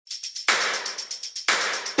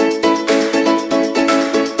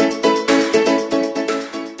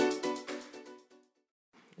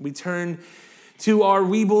we turn to our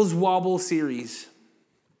Weebles Wobble series.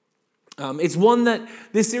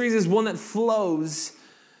 This series is one that flows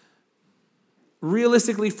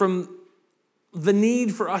realistically from the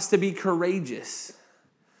need for us to be courageous,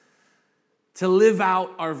 to live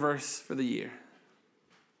out our verse for the year.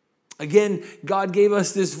 Again, God gave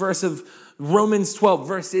us this verse of Romans 12,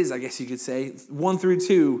 verses, I guess you could say, 1 through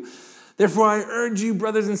 2. Therefore, I urge you,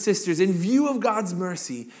 brothers and sisters, in view of God's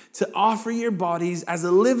mercy, to offer your bodies as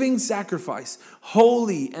a living sacrifice,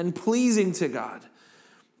 holy and pleasing to God.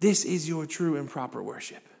 This is your true and proper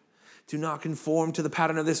worship. Do not conform to the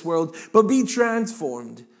pattern of this world, but be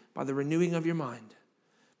transformed by the renewing of your mind.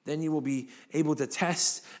 Then you will be able to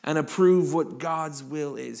test and approve what God's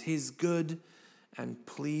will is, his good and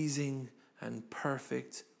pleasing and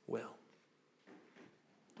perfect will.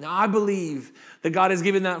 Now, I believe that God has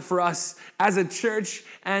given that for us as a church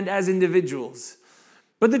and as individuals.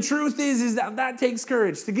 But the truth is that takes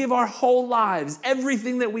courage to give our whole lives,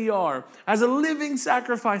 everything that we are, as a living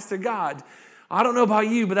sacrifice to God. I don't know about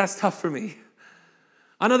you, but that's tough for me.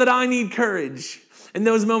 I know that I need courage in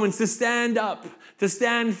those moments to stand up, to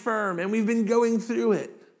stand firm, and we've been going through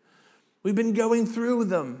it. We've been going through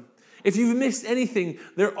them. If you've missed anything,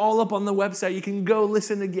 they're all up on the website. You can go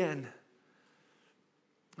listen again.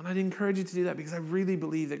 And I'd encourage you to do that because I really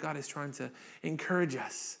believe that God is trying to encourage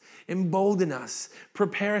us, embolden us,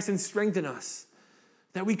 prepare us and strengthen us,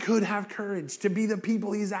 that we could have courage to be the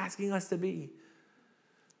people he's asking us to be.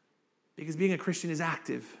 Because being a Christian is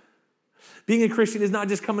active. Being a Christian is not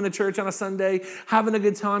just coming to church on a Sunday, having a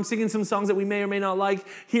good time, singing some songs that we may or may not like,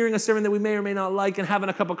 hearing a sermon that we may or may not like, and having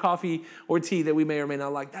a cup of coffee or tea that we may or may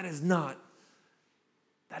not like. That is not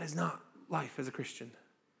life as a Christian.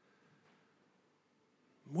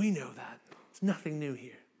 We know that. It's nothing new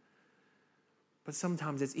here. But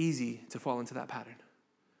sometimes it's easy to fall into that pattern.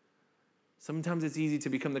 Sometimes it's easy to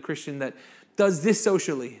become the Christian that does this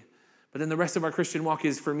socially, but then the rest of our Christian walk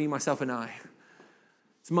is for me, myself, and I.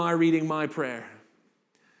 It's my reading, my prayer.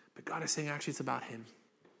 But God is saying actually it's about him.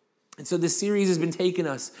 And so this series has been taking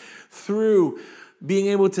us through being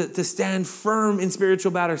able to stand firm in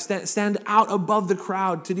spiritual battle, stand out above the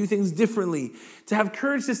crowd, to do things differently, to have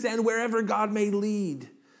courage to stand wherever God may lead,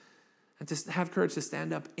 and to have courage to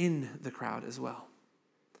stand up in the crowd as well.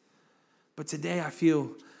 But today I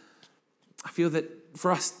feel that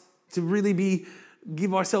for us to really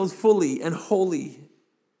give ourselves fully and wholly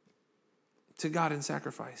to God in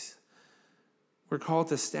sacrifice, we're called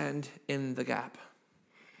to stand in the gap.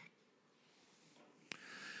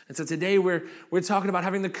 And so today we're talking about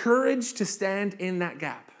having the courage to stand in that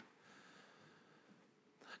gap.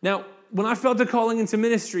 Now, when I felt a calling into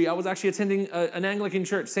ministry, I was actually attending an Anglican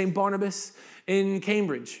church, St. Barnabas in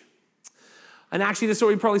Cambridge. And actually the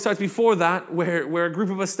story probably starts before that, where a group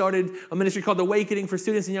of us started a ministry called Awakening for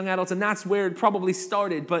Students and Young Adults, and that's where it probably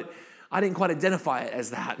started, but I didn't quite identify it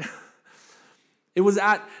as that. It was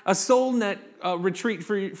at a SoulNet retreat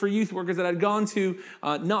for youth workers that I'd gone to,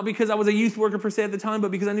 not because I was a youth worker per se at the time,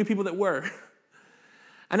 but because I knew people that were.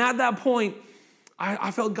 And at that point,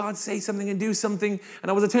 I felt God say something and do something,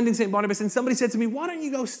 and I was attending St. Barnabas, and somebody said to me, why don't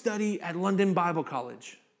you go study at London Bible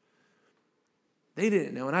College? They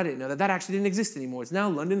didn't know, and I didn't know that actually didn't exist anymore. It's now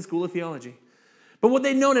London School of Theology. But what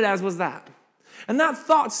they'd known it as was that. And that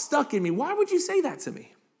thought stuck in me. Why would you say that to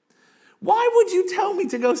me? Why would you tell me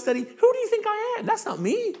to go study? Who do you think I am? That's not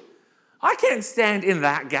me. I can't stand in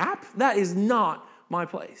that gap. That is not my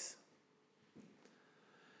place.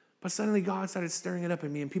 But suddenly God started stirring it up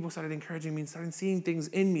in me, and people started encouraging me and started seeing things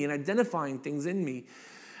in me and identifying things in me.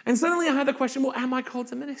 And suddenly I had the question, well, am I called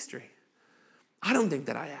to ministry? I don't think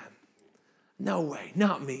that I am. No way,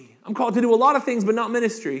 not me. I'm called to do a lot of things, but not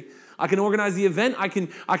ministry. I can organize the event. I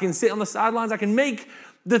can sit on the sidelines. I can make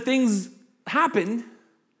the things happen.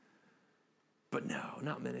 But no,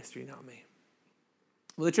 not ministry, not me.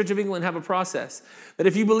 Well, the Church of England have a process that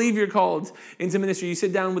if you believe you're called into ministry, you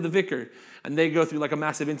sit down with the vicar, and they go through like a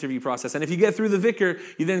massive interview process. And if you get through the vicar,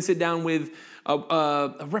 you then sit down with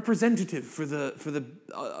a representative for the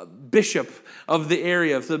bishop of the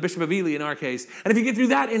area, so the Bishop of Ely in our case. And if you get through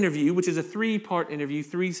that interview, which is a 3-part interview,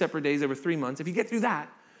 3 separate days over 3 months, if you get through that,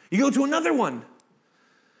 you go to another one.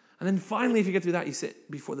 And then finally, if you get through that, you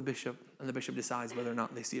sit before the bishop, and the bishop decides whether or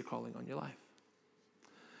not they see a calling on your life.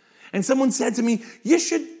 And someone said to me, you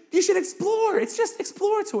should explore. It's just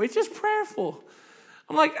exploratory. It's just prayerful.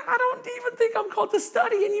 I'm like, I don't even think I'm called to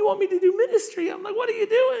study, and you want me to do ministry. I'm like, what are you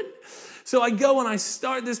doing? So I go and I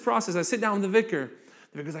start this process. I sit down with the vicar.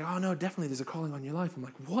 The vicar's like, oh, no, definitely there's a calling on your life. I'm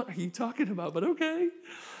like, what are you talking about? But okay.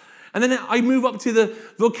 And then I move up to the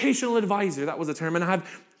vocational advisor. That was a term. And I have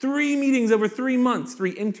 3 meetings over 3 months,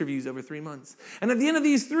 3 interviews over 3 months. And at the end of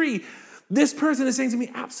these 3, this person is saying to me,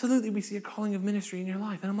 absolutely, we see a calling of ministry in your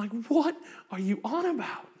life. And I'm like, what are you on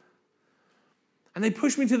about? And they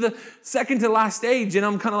push me to the second to last stage. And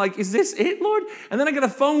I'm kind of like, is this it, Lord? And then I get a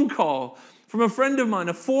phone call from a friend of mine,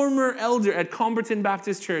 a former elder at Comberton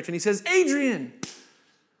Baptist Church. And he says, Adrian,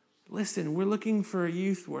 listen, we're looking for a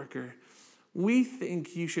youth worker. We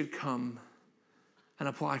think you should come and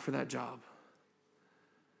apply for that job.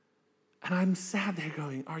 And I'm sat there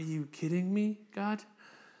going, are you kidding me, God?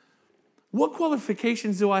 What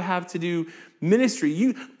qualifications do I have to do ministry?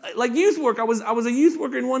 Youth work, I was a youth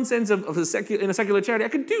worker in one sense in a secular charity. I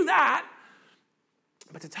could do that.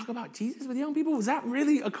 But to talk about Jesus with young people, was that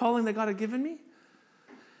really a calling that God had given me?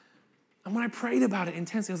 And when I prayed about it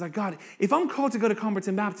intensely, I was like, God, if I'm called to go to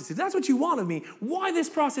Comberton Baptist, if that's what you want of me, why this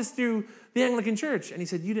process through the Anglican Church? And he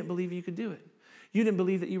said, you didn't believe you could do it. You didn't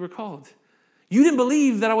believe that you were called. You didn't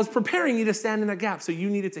believe that I was preparing you to stand in that gap, so you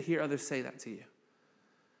needed to hear others say that to you.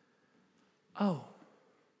 Oh.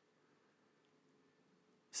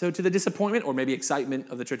 So to the disappointment, or maybe excitement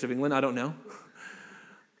of the Church of England, I don't know,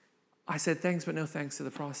 I said thanks, but no thanks to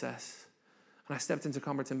the process. And I stepped into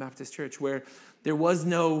Comberton Baptist Church, where there was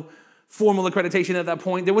no formal accreditation at that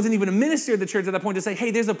point. There wasn't even a minister at the church at that point to say,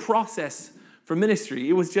 hey, there's a process for ministry.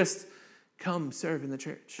 It was just, come serve in the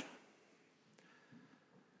church.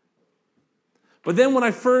 But then what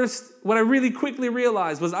I really quickly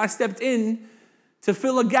realized was I stepped in to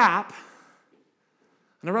fill a gap,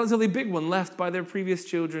 and a relatively big one left by their previous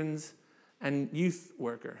children's and youth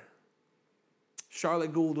worker.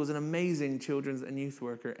 Charlotte Gould was an amazing children's and youth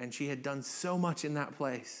worker, and she had done so much in that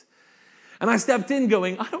place. And I stepped in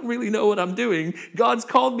going, I don't really know what I'm doing. God's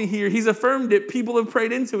called me here. He's affirmed it. People have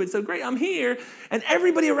prayed into it. So great, I'm here. And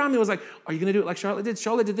everybody around me was like, are you going to do it like Charlotte did?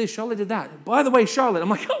 Charlotte did this. Charlotte did that. By the way, Charlotte. I'm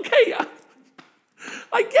like, okay,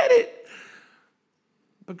 I get it.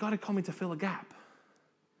 But God had called me to fill a gap.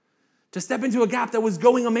 To step into a gap that was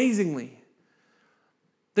going amazingly.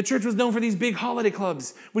 The church was known for these big holiday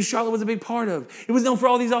clubs, which Charlotte was a big part of. It was known for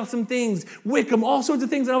all these awesome things. Wickham, all sorts of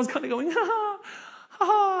things. And I was kind of going,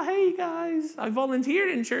 hey guys, I volunteered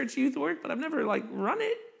in church youth work, but I've never run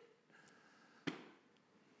it.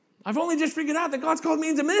 I've only just figured out that God's called me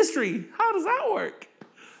into ministry. How does that work?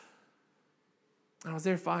 I was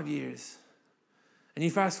there 5 years. And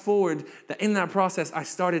you fast forward that in that process, I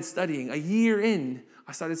started studying. A year in,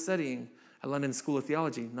 I started studying at London School of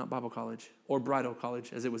Theology, not Bible College, or Bridal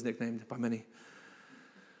College, as it was nicknamed by many.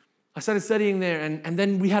 I started studying there, and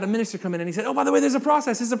then we had a minister come in, and he said, oh, by the way, there's a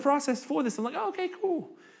process. There's a process for this. I'm like, oh, okay, cool.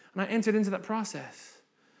 And I entered into that process.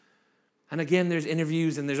 And again, there's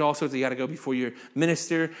interviews, and there's all sorts. You got to go before your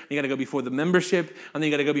minister, you got to go before the membership, and then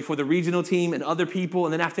you got to go before the regional team and other people,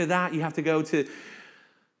 and then after that, you have to go to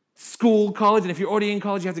school, college, and if you're already in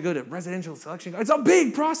college, you have to go to residential selection. It's a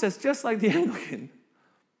big process, just like the Anglican.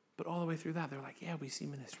 But all the way through that, they're like, yeah, we see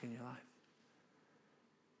ministry in your life.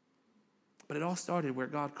 But it all started where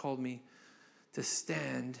God called me to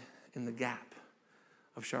stand in the gap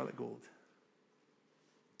of Charlotte Gould.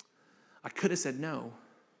 I could have said no,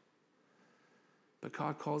 but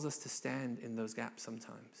God calls us to stand in those gaps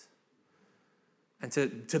sometimes and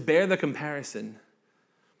to bear the comparison.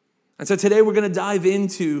 And so today we're going to dive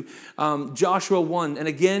into Joshua 1. And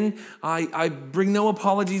again, I bring no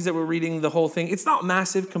apologies that we're reading the whole thing. It's not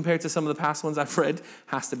massive compared to some of the past ones I've read,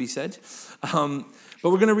 has to be said. But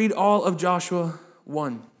we're going to read all of Joshua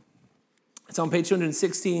 1. It's on page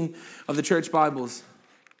 216 of the church Bibles.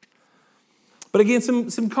 But again,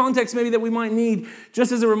 some context maybe that we might need.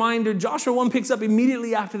 Just as a reminder, Joshua 1 picks up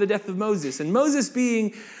immediately after the death of Moses. And Moses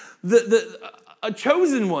being a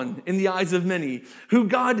chosen one in the eyes of many, who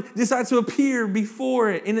God decides to appear before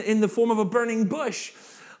in the form of a burning bush,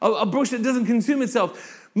 a bush that doesn't consume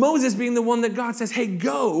itself. Moses being the one that God says, hey,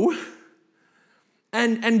 go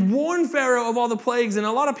and warn Pharaoh of all the plagues. And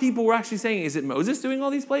a lot of people were actually saying, is it Moses doing all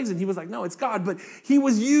these plagues? And he was like, no, it's God. But he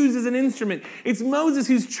was used as an instrument. It's Moses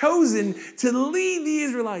who's chosen to lead the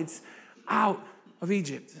Israelites out of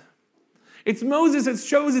Egypt. It's Moses that's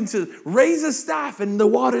chosen to raise a staff and the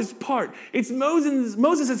waters part. It's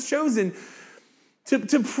Moses that's chosen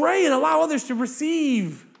to pray and allow others to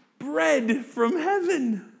receive bread from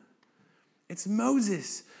heaven. It's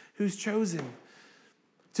Moses who's chosen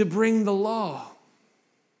to bring the law.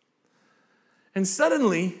 And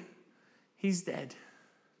suddenly, he's dead.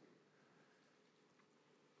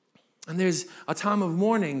 And there's a time of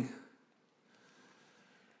mourning.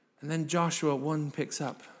 And then Joshua 1 picks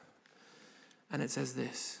up. And it says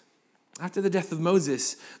this. After the death of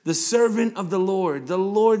Moses, the servant of the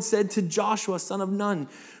Lord said to Joshua, son of Nun,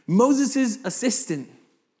 Moses' assistant,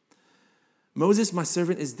 Moses, my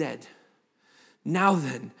servant, is dead. Now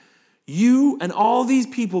then, you and all these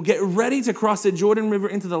people get ready to cross the Jordan River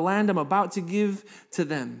into the land I'm about to give to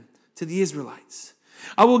them, to the Israelites.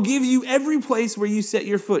 I will give you every place where you set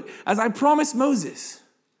your foot, as I promised Moses.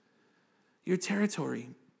 Your territory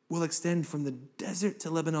will extend from the desert to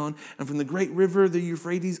Lebanon and from the great river, the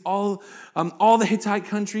Euphrates, all the Hittite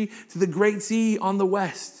country to the great sea on the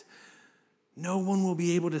west. No one will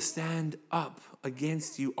be able to stand up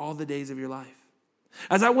against you all the days of your life.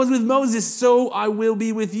 As I was with Moses, so I will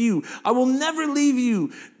be with you. I will never leave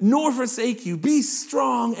you nor forsake you. Be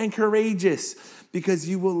strong and courageous, because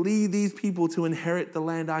you will lead these people to inherit the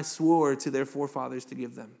land I swore to their forefathers to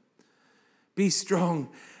give them. Be strong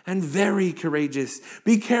and very courageous.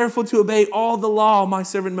 Be careful to obey all the law my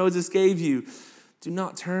servant Moses gave you. Do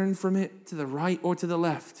not turn from it to the right or to the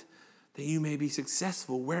left, that you may be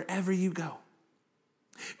successful wherever you go.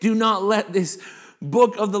 Do not let this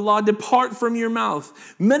book of the law depart from your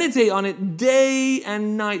mouth. Meditate on it day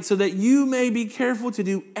and night, so that you may be careful to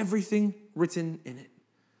do everything written in it.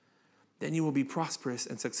 Then you will be prosperous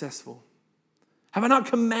and successful. Have I not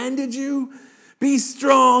commanded you? Be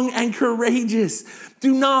strong and courageous.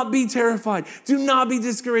 Do not be terrified. Do not be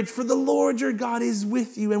discouraged, for the Lord your God is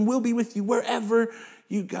with you and will be with you wherever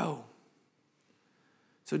you go.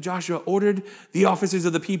 So Joshua ordered the officers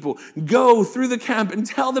of the people, go through the camp and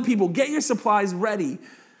tell the people, get your supplies ready.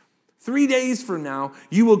 3 days from now,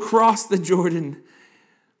 you will cross the Jordan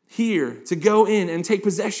here to go in and take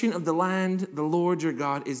possession of the land the Lord your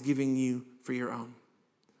God is giving you for your own.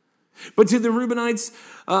 But to the Reubenites,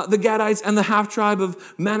 the Gadites, and the half-tribe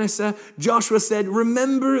of Manasseh, Joshua said,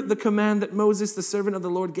 remember the command that Moses, the servant of the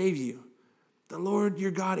Lord, gave you. The Lord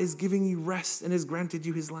your God is giving you rest and has granted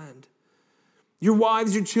you his land. Your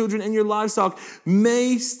wives, your children, and your livestock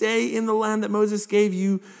may stay in the land that Moses gave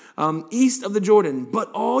you east of the Jordan, but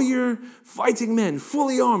all your fighting men,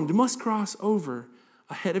 fully armed, must cross over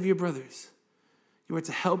ahead of your brothers. You are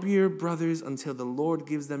to help your brothers until the Lord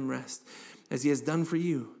gives them rest, as he has done for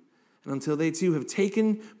you, and until they too have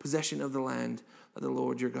taken possession of the land that the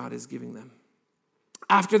Lord your God is giving them.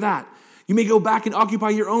 After that, you may go back and occupy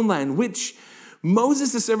your own land, which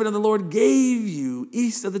Moses, the servant of the Lord, gave you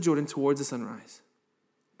east of the Jordan towards the sunrise.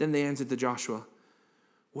 Then they answered to Joshua,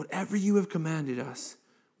 whatever you have commanded us,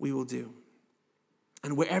 we will do.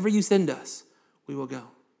 And wherever you send us, we will go.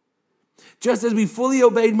 Just as we fully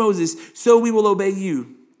obeyed Moses, so we will obey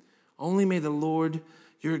you. Only may the Lord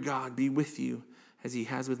your God be with you as he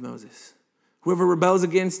has with Moses. Whoever rebels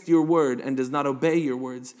against your word and does not obey your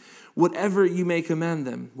words, whatever you may command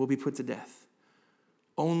them, will be put to death.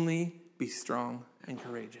 Only be strong and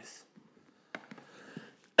courageous.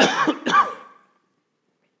 How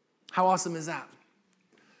awesome is that?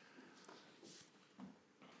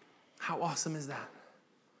 How awesome is that?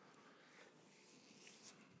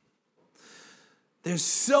 There's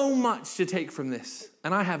so much to take from this,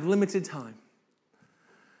 and I have limited time.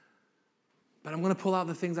 But I'm going to pull out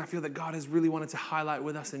the things I feel that God has really wanted to highlight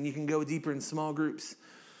with us, and you can go deeper in small groups.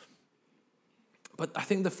 But I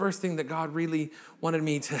think the first thing that God really wanted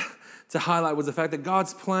me to highlight was the fact that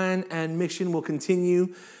God's plan and mission will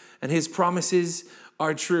continue, and his promises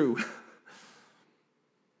are true.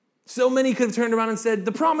 So many could have turned around and said,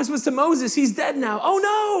 the promise was to Moses, he's dead now. Oh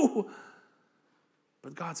no!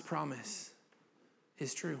 But God's promise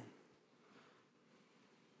is true.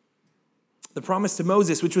 The promise to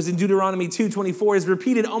Moses, which was in Deuteronomy 2:24, is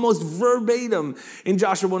repeated almost verbatim in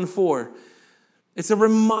Joshua 1:4. It's a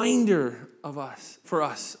reminder for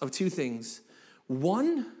us of two things.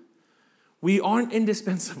 One, we aren't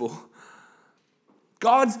indispensable.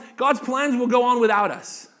 God's plans will go on without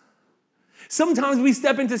us. Sometimes we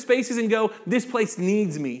step into spaces and go, this place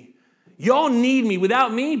needs me. Y'all need me.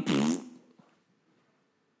 Without me, pfft.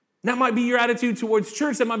 That might be your attitude towards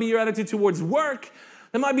church. That might be your attitude towards work.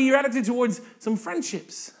 That might be your attitude towards some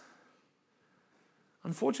friendships.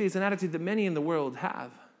 Unfortunately, it's an attitude that many in the world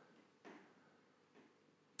have.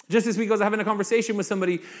 Just this week, I was having a conversation with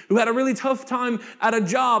somebody who had a really tough time at a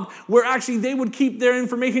job where actually they would keep their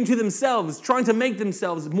information to themselves, trying to make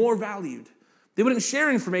themselves more valued. They wouldn't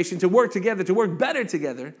share information to work together, to work better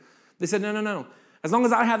together. They said, no. As long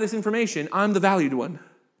as I have this information, I'm the valued one.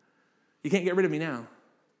 You can't get rid of me now.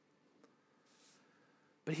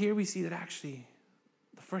 But here we see that actually,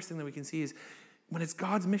 the first thing that we can see is when it's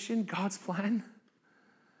God's mission, God's plan,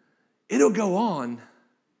 it'll go on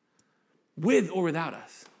with or without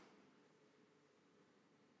us.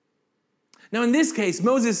 Now, in this case,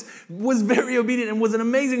 Moses was very obedient and was an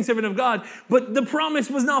amazing servant of God, but the promise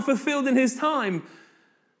was not fulfilled in his time.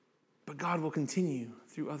 But God will continue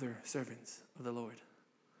through other servants of the Lord.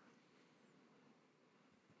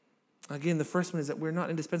 Again, the first one is that we're not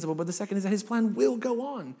indispensable, but the second is that his plan will go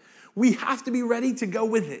on. We have to be ready to go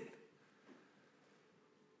with it.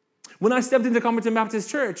 When I stepped into Comberton Baptist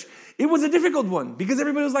Church, it was a difficult one because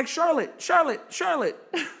everybody was like, Charlotte, Charlotte, Charlotte.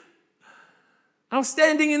 I was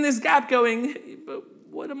standing in this gap going, but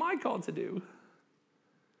what am I called to do?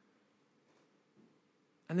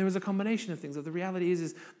 And there was a combination of things. But the reality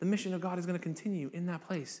is the mission of God is going to continue in that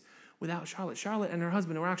place without Charlotte. Charlotte and her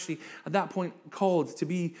husband were actually at that point called to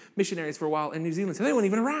be missionaries for a while in New Zealand. So they weren't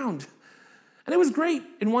even around. And it was great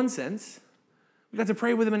in one sense. We got to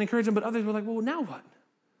pray with them and encourage them, but others were like, well, now what?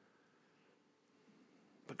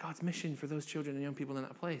 But God's mission for those children and young people in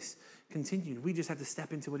that place continued. We just had to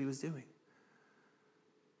step into what he was doing.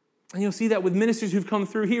 And you'll see that with ministers who've come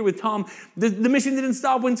through here with Tom. The mission didn't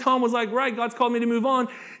stop when Tom was like, right, God's called me to move on.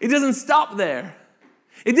 It doesn't stop there.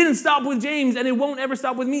 It didn't stop with James, and it won't ever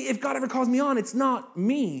stop with me. If God ever calls me on, it's not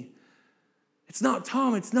me. It's not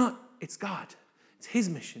Tom. It's God. It's his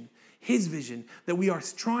mission, his vision that we are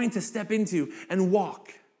trying to step into and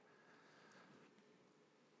walk.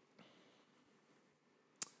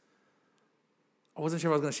 I wasn't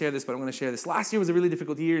sure if I was going to share this, but I'm going to share this. Last year was a really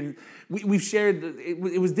difficult year, and we've shared,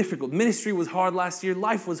 it was difficult. Ministry was hard last year.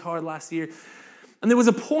 Life was hard last year. And there was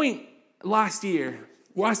a point last year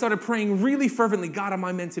where I started praying really fervently, God, am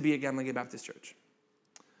I meant to be at Gamlingay Baptist Church?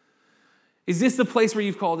 Is this the place where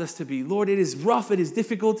you've called us to be? Lord, it is rough. It is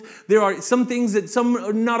difficult. There are some things that some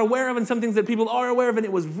are not aware of and some things that people are aware of, and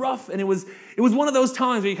it was rough, and it was one of those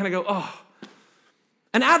times where you kind of go, oh.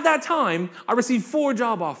 And at that time, I received 4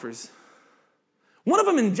 job offers. One of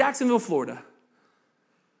them in Jacksonville, Florida.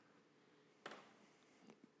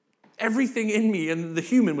 Everything in me and the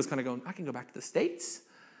human was kind of going, I can go back to the States.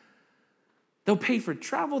 They'll pay for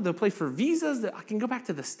travel. They'll pay for visas. I can go back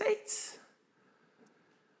to the States.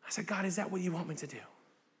 I said, God, is that what you want me to do?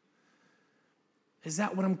 Is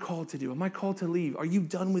that what I'm called to do? Am I called to leave? Are you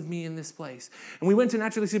done with me in this place? And we went to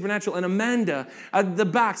Naturally Supernatural, and Amanda at the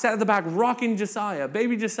back, sat at the back, rocking Josiah,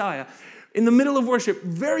 baby Josiah, in the middle of worship,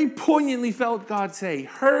 very poignantly felt God say,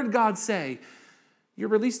 heard God say, you're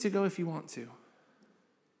released to go if you want to.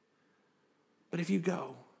 But if you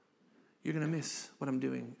go, you're going to miss what I'm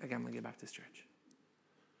doing at Gamlingay Baptist Church.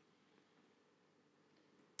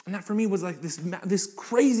 And that for me was like this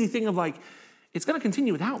crazy thing of like, it's going to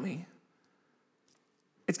continue without me.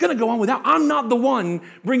 It's going to go on without. I'm not the one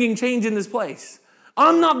bringing change in this place.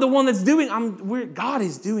 I'm not the one that's doing, God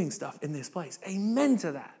is doing stuff in this place. Amen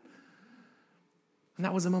to that. And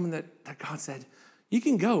that was a moment that God said, you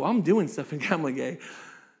can go. I'm doing stuff in Gamlingay.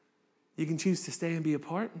 You can choose to stay and be a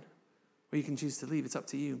part, or you can choose to leave. It's up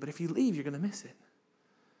to you. But if you leave, you're going to miss it.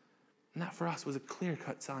 And that for us was a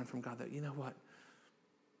clear-cut sign from God that, you know what?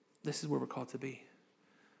 This is where we're called to be.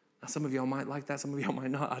 Now, some of y'all might like that. Some of y'all might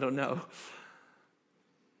not. I don't know.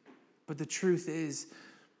 But the truth is,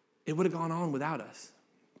 it would have gone on without us.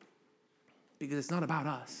 Because it's not about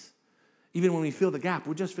us. Even when we fill the gap,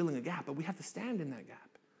 we're just filling a gap, but we have to stand in that gap.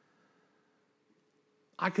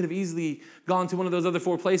 I could have easily gone to one of those other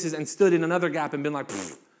 4 places and stood in another gap and been like,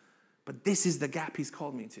 pfft. But this is the gap he's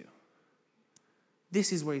called me to.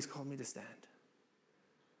 This is where he's called me to stand.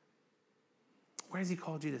 Where has he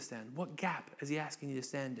called you to stand? What gap is he asking you to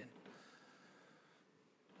stand in?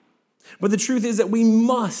 But the truth is that we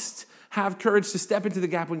must have courage to step into the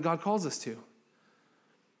gap when God calls us to.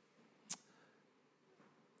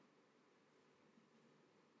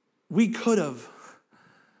 We could have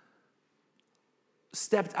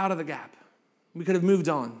stepped out of the gap. We could have moved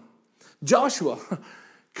on. Joshua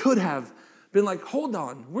could have been like, hold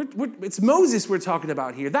on. It's Moses we're talking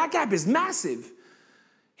about here. That gap is massive.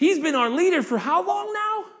 He's been our leader for how long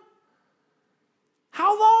now?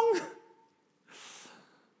 How long?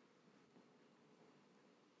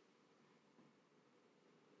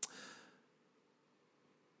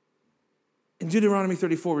 In Deuteronomy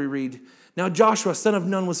 34, we read, now Joshua, son of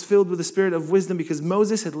Nun, was filled with the spirit of wisdom because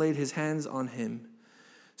Moses had laid his hands on him.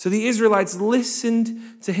 So the Israelites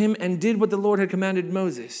listened to him and did what the Lord had commanded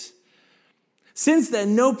Moses. Since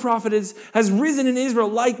then, no prophet has risen in Israel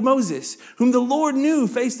like Moses, whom the Lord knew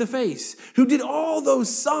face to face, who did all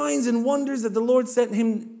those signs and wonders that the Lord sent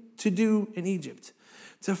him to do in Egypt,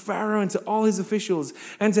 to Pharaoh and to all his officials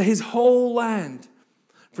and to his whole land.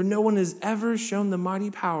 For no one has ever shown the mighty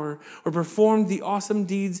power or performed the awesome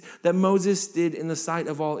deeds that Moses did in the sight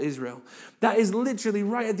of all Israel. That is literally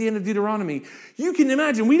right at the end of Deuteronomy. You can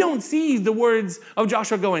imagine, we don't see the words of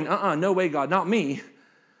Joshua going, no way, God, not me.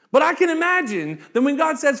 But I can imagine that when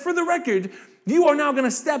God says, for the record, you are now going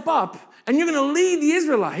to step up and you're going to lead the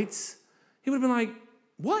Israelites, he would have been like,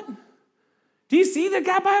 what? Do you see the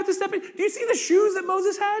gap I have to step in? Do you see the shoes that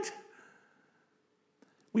Moses had?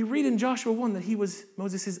 We read in Joshua 1 that he was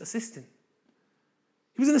Moses' assistant.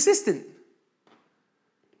 He was an assistant.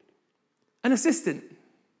 An assistant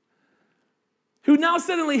who now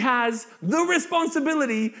suddenly has the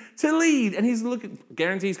responsibility to lead. And he's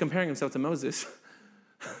guarantee he's comparing himself to Moses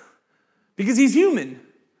because he's human.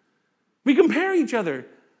 We compare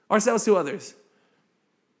ourselves to others.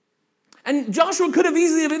 And Joshua could have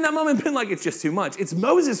easily have in that moment been like, it's just too much. It's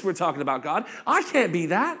Moses we're talking about, God. I can't be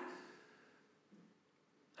that.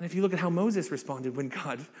 And if you look at how Moses responded when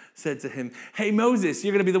God said to him, hey, Moses,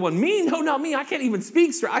 you're going to be the one. Me? No, not me. I can't even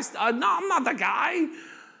speak straight. I'm not the guy.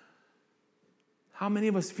 How many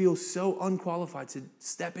of us feel so unqualified to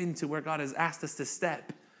step into where God has asked us to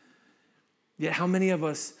step? Yet how many of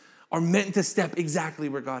us are meant to step exactly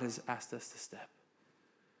where God has asked us to step?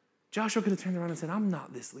 Joshua could have turned around and said, I'm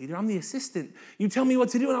not this leader. I'm the assistant. You tell me what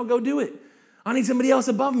to do and I'll go do it. I need somebody else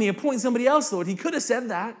above me. Appoint somebody else, Lord. He could have said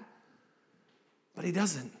that. But he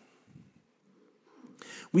doesn't.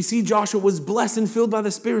 We see Joshua was blessed and filled by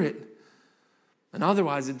the Spirit. And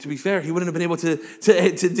otherwise, to be fair, he wouldn't have been able to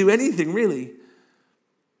do anything, really.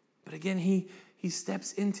 But again, he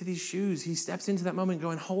steps into these shoes. He steps into that moment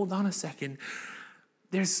going, hold on a second.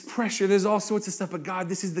 There's pressure. There's all sorts of stuff. But God,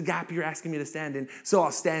 this is the gap you're asking me to stand in, so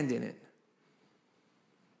I'll stand in it.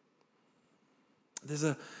 There's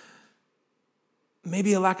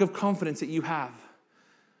maybe a lack of confidence that you have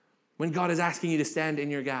when God is asking you to stand in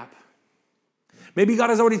your gap. Maybe God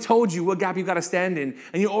has already told you what gap you've got to stand in,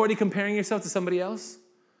 and you're already comparing yourself to somebody else.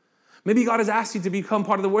 Maybe God has asked you to become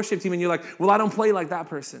part of the worship team, and you're like, well, I don't play like that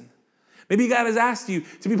person. Maybe God has asked you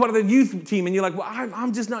to be part of the youth team, and you're like, well,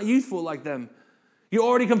 I'm just not youthful like them. You're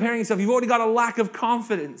already comparing yourself. You've already got a lack of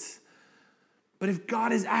confidence. But if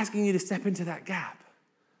God is asking you to step into that gap,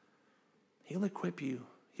 he'll equip you.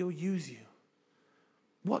 He'll use you.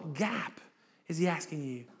 What gap is he asking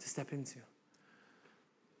you to step into?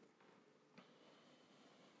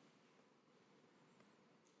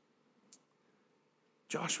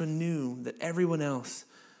 Joshua knew that everyone else,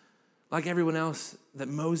 like everyone else that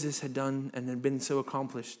Moses had done and had been so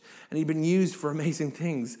accomplished, and he'd been used for amazing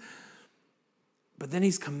things. But then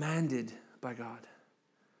he's commanded by God.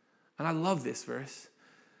 And I love this verse.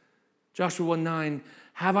 Joshua 1:9,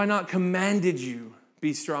 have I not commanded you,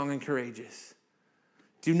 be strong and courageous?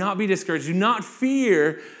 Do not be discouraged. Do not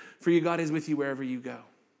fear, for your God is with you wherever you go.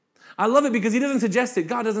 I love it because he doesn't suggest it.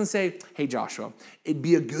 God doesn't say, hey, Joshua, it'd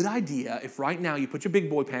be a good idea if right now you put your big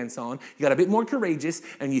boy pants on, you got a bit more courageous,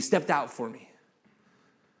 and you stepped out for me.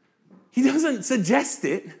 He doesn't suggest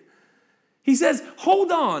it. He says,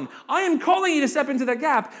 hold on. I am calling you to step into that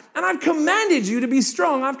gap, and I've commanded you to be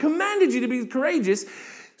strong. I've commanded you to be courageous.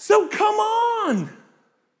 So come on.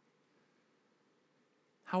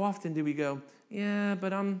 How often do we go, yeah,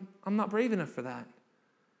 but I'm not brave enough for that?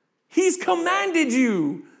 He's commanded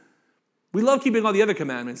you. We love keeping all the other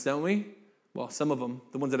commandments, don't we? Well, some of them,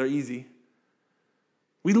 the ones that are easy.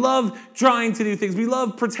 We love trying to do things. We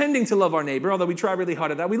love pretending to love our neighbor, although we try really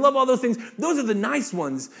hard at that. We love all those things. Those are the nice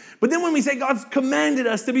ones. But then when we say God's commanded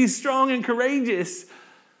us to be strong and courageous,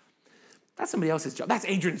 that's somebody else's job. That's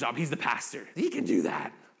Adrian's job. He's the pastor. He can do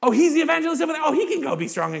that. Oh, he's the evangelist over there. Oh, he can go be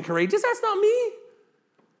strong and courageous. That's not me.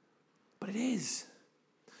 But it is.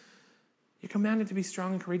 You're commanded to be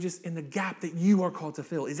strong and courageous in the gap that you are called to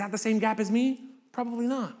fill. Is that the same gap as me? Probably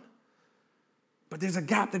not. But there's a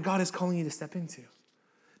gap that God is calling you to step into,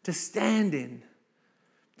 to stand in,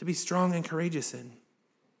 to be strong and courageous in.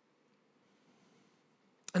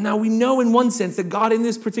 And now we know in one sense that God in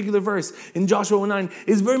this particular verse, in Joshua 1:9,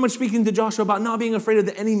 is very much speaking to Joshua about not being afraid of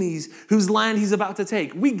the enemies whose land he's about to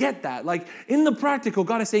take. We get that. Like in the practical,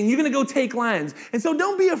 God is saying, you're going to go take lands. And so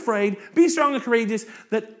don't be afraid. Be strong and courageous,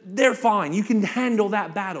 that they're fine. You can handle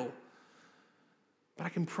that battle. But I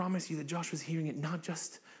can promise you that Joshua's hearing it not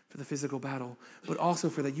just for the physical battle, but also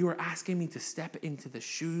for that you are asking me to step into the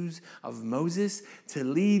shoes of Moses to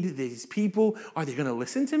lead these people. Are they going to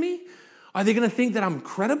listen to me? Are they going to think that I'm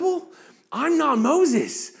credible? I'm not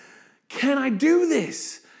Moses. Can I do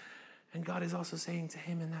this? And God is also saying to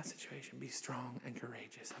him in that situation, be strong and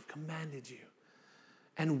courageous. I've commanded you.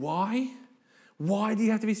 And why? Why do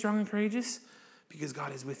you have to be strong and courageous? Because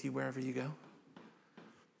God is with you wherever you go.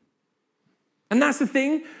 And that's the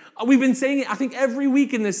thing. We've been saying it, I think, every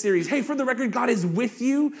week in this series. Hey, for the record, God is with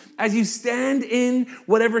you as you stand in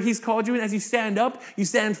whatever he's called you in. As you stand up, you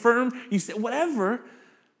stand firm, whatever.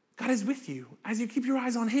 God is with you. As you keep your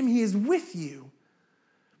eyes on him, he is with you.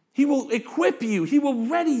 He will equip you. He will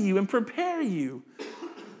ready you and prepare you.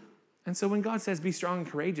 And so when God says be strong and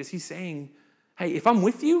courageous, he's saying, hey, if I'm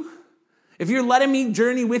with you, if you're letting me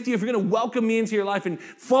journey with you, if you're going to welcome me into your life and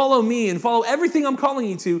follow me and follow everything I'm calling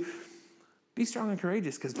you to, be strong and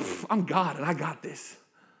courageous because I'm God and I got this.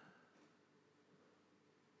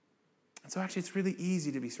 And so actually it's really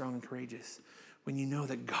easy to be strong and courageous when you know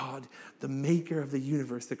that God, the maker of the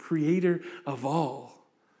universe, the creator of all,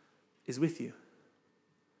 is with you.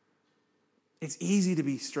 It's easy to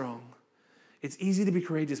be strong. It's easy to be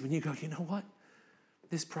courageous when you go, you know what?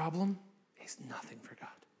 This problem is nothing for God.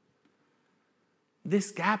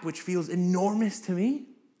 This gap, which feels enormous to me,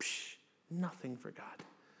 nothing for God.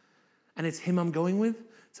 And it's him I'm going with,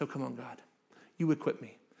 so come on, God. You equip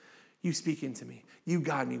me. You speak into me. You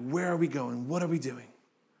guide me. Where are we going? What are we doing?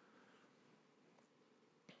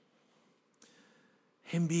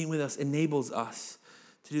 Him being with us enables us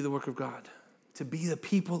to do the work of God, to be the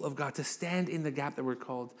people of God, to stand in the gap that we're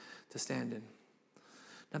called to stand in.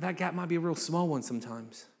 Now, that gap might be a real small one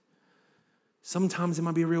sometimes. Sometimes it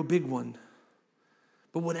might be a real big one.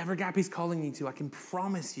 But whatever gap he's calling you to, I can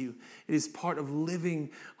promise you it is part of living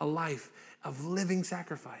a life of living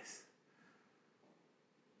sacrifice.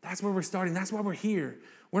 That's where we're starting. That's why we're here.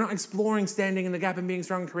 We're not exploring standing in the gap and being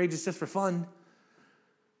strong and courageous just for fun.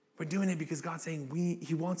 We're doing it because God's saying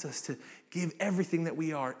he wants us to give everything that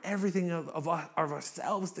we are, everything of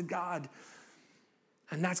ourselves to God.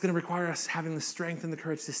 And that's going to require us having the strength and the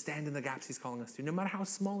courage to stand in the gaps he's calling us to, no matter how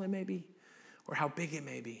small it may be or how big it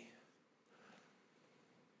may be.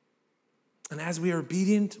 And as we are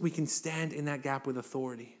obedient, we can stand in that gap with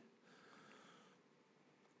authority.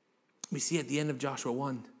 We see at the end of Joshua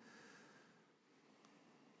 1.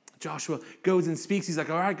 Joshua goes and speaks. He's like,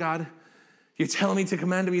 all right, God, you're telling me to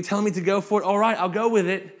command him. You're telling me to go for it. All right, I'll go with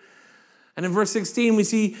it. And in verse 16, we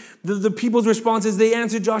see the people's responses. They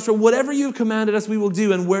answered Joshua, whatever you have commanded us, we will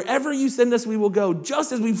do. And wherever you send us, we will go.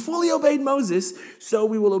 Just as we fully obeyed Moses, so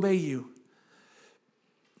we will obey you.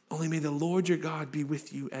 Only may the Lord your God be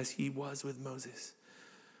with you as he was with Moses.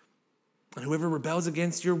 And whoever rebels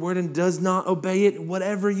against your word and does not obey it,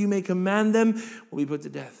 whatever you may command them, will be put to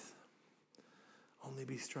death. Only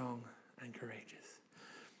be strong and courageous.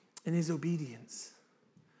 In his obedience,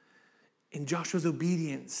 in Joshua's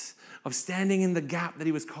obedience of standing in the gap that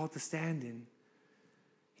he was called to stand in,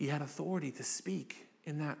 he had authority to speak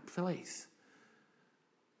in that place.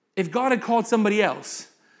 If God had called somebody else,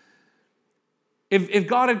 if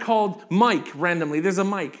God had called Mike randomly, there's a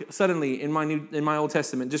Mike suddenly in my Old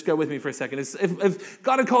Testament. Just go with me for a second. If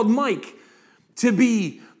God had called Mike to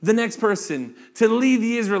be the next person to lead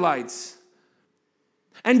the Israelites,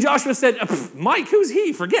 and Joshua said, Mike, who's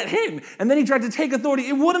he? Forget him. And then he tried to take authority.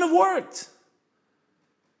 It wouldn't have worked.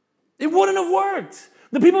 It wouldn't have worked.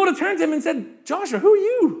 The people would have turned to him and said, Joshua, who are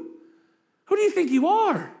you? Who do you think you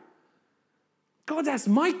are? God's asked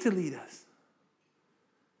Mike to lead us.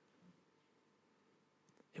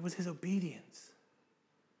 It was his obedience.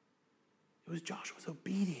 It was Joshua's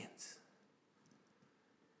obedience.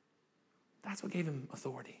 That's what gave him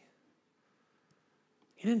authority.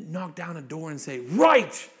 He didn't knock down a door and say,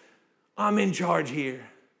 right, I'm in charge here.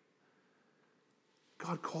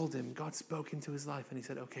 God called him. God spoke into his life and he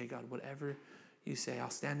said, okay, God, whatever you say, I'll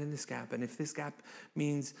stand in this gap. And if this gap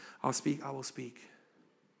means I'll speak, I will speak.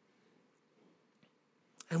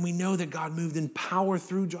 And we know that God moved in power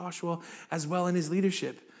through Joshua as well in his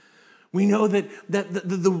leadership. We know that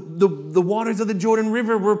the waters of the Jordan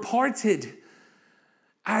River were parted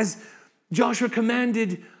as Joshua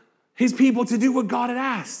commanded his people to do what God had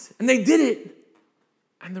asked. And they did it.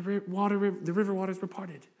 And the river waters were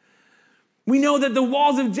parted. We know that the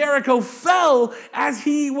walls of Jericho fell as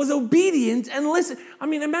he was obedient and listened. I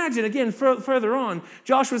mean, imagine, again, further on,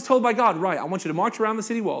 Joshua was told by God, right, I want you to march around the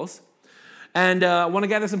city walls. And I want to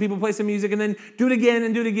gather some people, play some music, and then do it again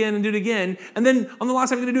and do it again and do it again. And then on the last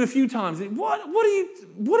time, I'm going to do it a few times. What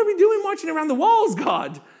are we doing marching around the walls,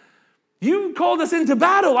 God? You called us into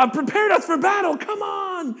battle. I've prepared us for battle. Come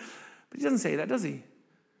on. But he doesn't say that, does he?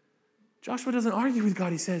 Joshua doesn't argue with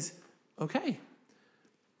God. He says, okay,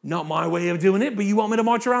 not my way of doing it, but you want me to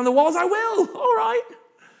march around the walls? I will. All right.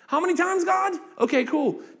 How many times, God? Okay,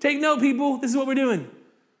 cool. Take note, people. This is what we're doing.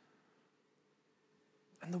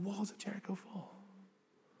 And the walls of Jericho fall.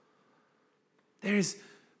 There's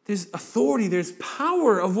authority, there's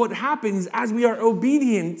power of what happens as we are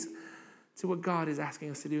obedient to what God is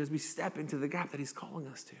asking us to do, as we step into the gap that he's calling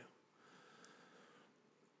us to.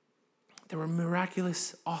 There were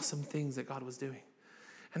miraculous, awesome things that God was doing.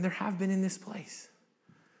 And there have been in this place.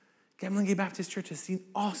 Gamlingay Baptist Church has seen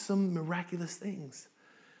awesome, miraculous things.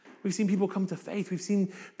 We've seen people come to faith. We've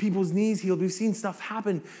seen people's knees healed. We've seen stuff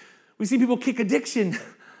happen. We've seen people kick addiction.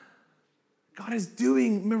 God is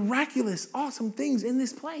doing miraculous, awesome things in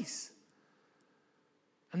this place.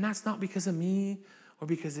 And that's not because of me or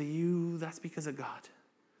because of you. That's because of God.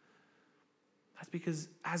 That's because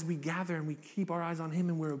as we gather and we keep our eyes on him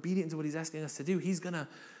and we're obedient to what he's asking us to do, he's going to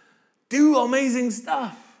do amazing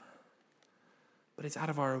stuff. But it's out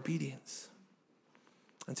of our obedience.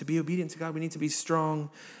 And to be obedient to God, we need to be strong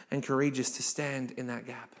and courageous to stand in that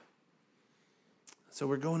gap. So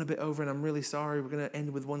we're going a bit over, and I'm really sorry. We're going to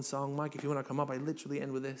end with one song. Mike, if you want to come up, I literally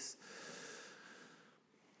end with this.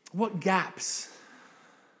 What gaps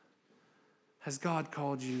has God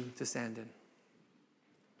called you to stand in?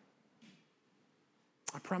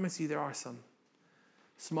 I promise you there are some.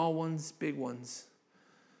 Small ones, big ones,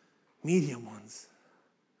 medium ones.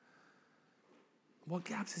 What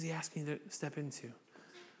gaps is he asking you to step into?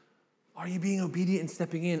 Are you being obedient and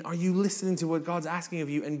stepping in? Are you listening to what God's asking of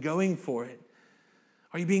you and going for it?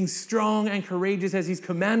 Are you being strong and courageous as he's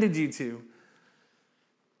commanded you to?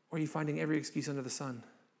 Or are you finding every excuse under the sun?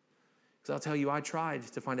 Because I'll tell you, I tried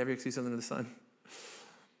to find every excuse under the sun.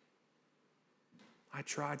 I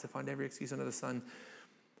tried to find every excuse under the sun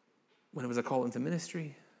when it was a call into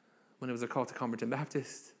ministry, when it was a call to Converton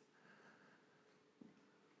Baptist,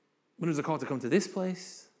 when it was a call to come to this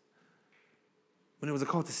place, when it was a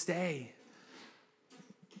call to stay.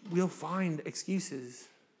 We'll find excuses.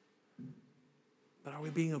 But are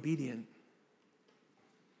we being obedient?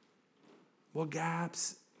 What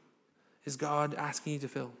gaps is God asking you to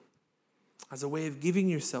fill as a way of giving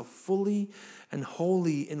yourself fully and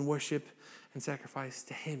wholly in worship and sacrifice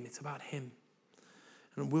to him? It's about him.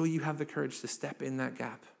 And will you have the courage to step in that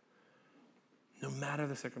gap, no matter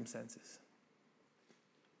the circumstances?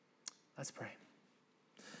 Let's pray.